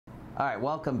All right,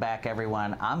 welcome back,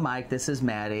 everyone. I'm Mike, this is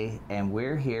Maddie, and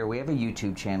we're here. We have a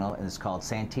YouTube channel, and it's called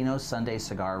Santino's Sunday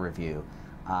Cigar Review.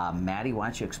 Maddie, why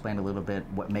don't you explain a little bit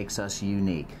what makes us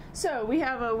unique? So we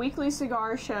have a weekly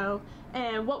cigar show,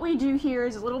 and what we do here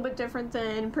is a little bit different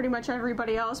than pretty much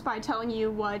everybody else by telling you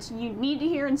what you need to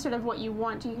hear instead of what you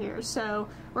want to hear. So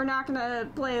we're not going to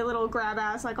play a little grab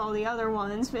ass like all the other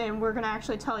ones, and we're going to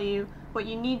actually tell you what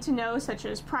you need to know, such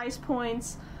as price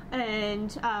points,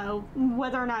 and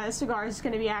whether or not a cigar is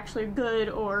going to be actually good,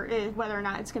 or whether or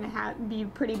not it's going to be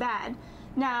pretty bad.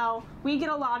 Now, we get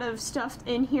a lot of stuff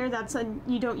in here that's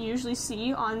you don't usually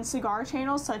see on cigar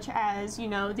channels, such as, you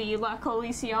know, the La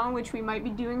Coalition, which we might be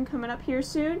doing coming up here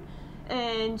soon.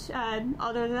 And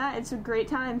other than that, it's a great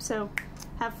time, so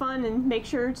have fun and make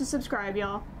sure to subscribe,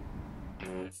 y'all.